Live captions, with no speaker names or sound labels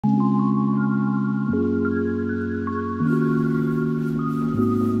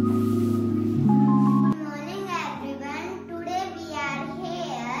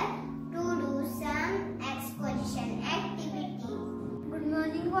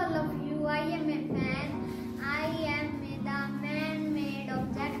all of you. I am a fan. I am the man-made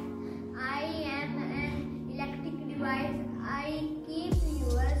object. I am an electric device. I keep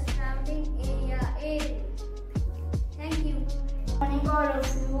your surrounding area airy. Thank you. Good morning all of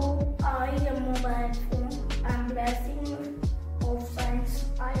you. I am a mobile phone. I am blessing of science.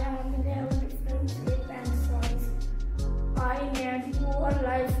 I am a different shape and size. I made your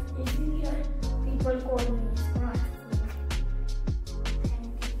life easier. People call me smart. Thank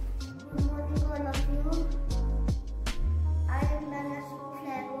you. Good morning all of you. I am the national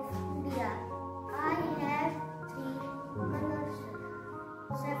flag of India. I have 3 colors.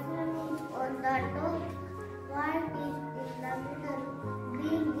 Saffron is on the top, white is in the middle,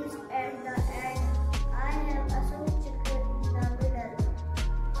 green is at the end. I have a soft chicken in the middle.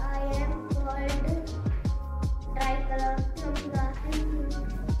 I am called tricolor Tripura. Thank you.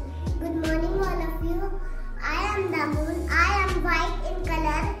 Good morning all of you. I am the moon. I am white in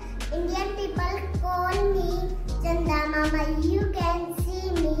color. Indian people call me Chanda Mama. You can see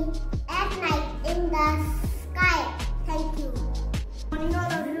me at night in the sky. Thank you. Good morning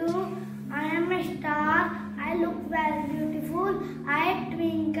all of you. I am a star. I look very beautiful. I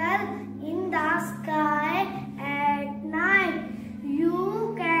twinkle in the sky at night.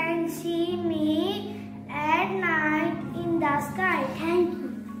 You can see me at night in the sky. Thank you.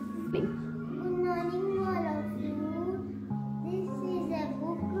 Good morning all of you. This is a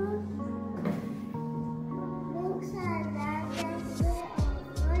book. Books are the best way of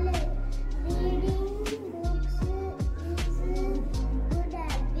knowledge. Reading books is a good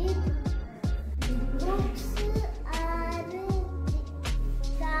habit. Books are the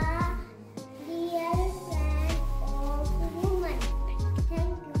real friend of human.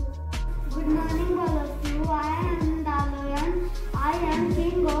 Thank you. Good morning all of you. I am the lion. I am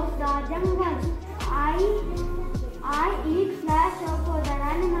king of the jungle. I eat flesh of other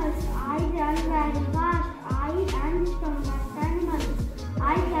animals. I run very fast. I am strongest animal.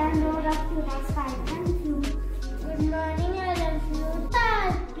 I can roar up to the sky. Thank you. Good morning all of you.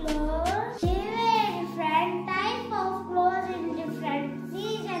 Clothes. We wear different type of clothes in different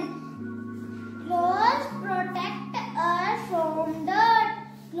seasons. Clothes protect us from dirt.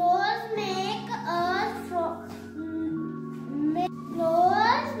 Clothes make us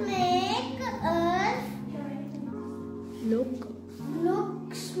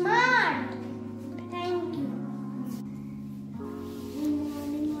look smart. Thank you. Good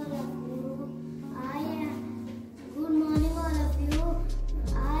morning all of you. Good morning all of you.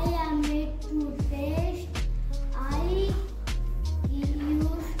 I am made to taste. I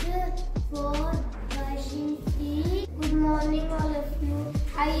used for brushing teeth. Good morning all of you.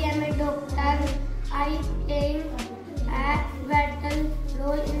 I am a doctor. I play a vital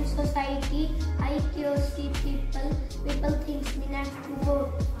role in society. I cure sick people. People think me next to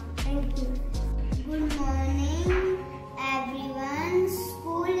vote. Thank you. Good morning everyone.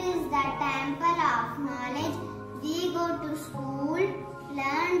 School is the temple of knowledge. We go to school,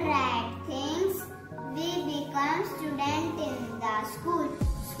 learn right things. We become student in the school.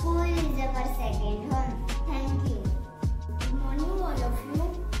 School is our second home. Thank you. Good morning all of you.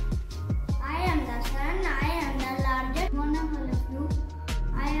 I am the sun. I am the largest. Good morning all of you.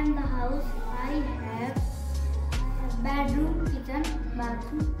 I am the house. I have bedroom, kitchen,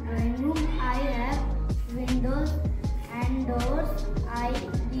 bathroom, drawing room. I have windows and doors. I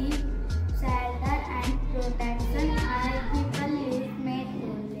give shelter and protection. People use me to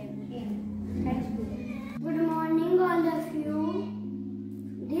live in. Thank you. Good morning all of you.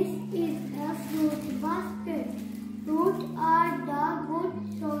 This is a fruit basket. Fruit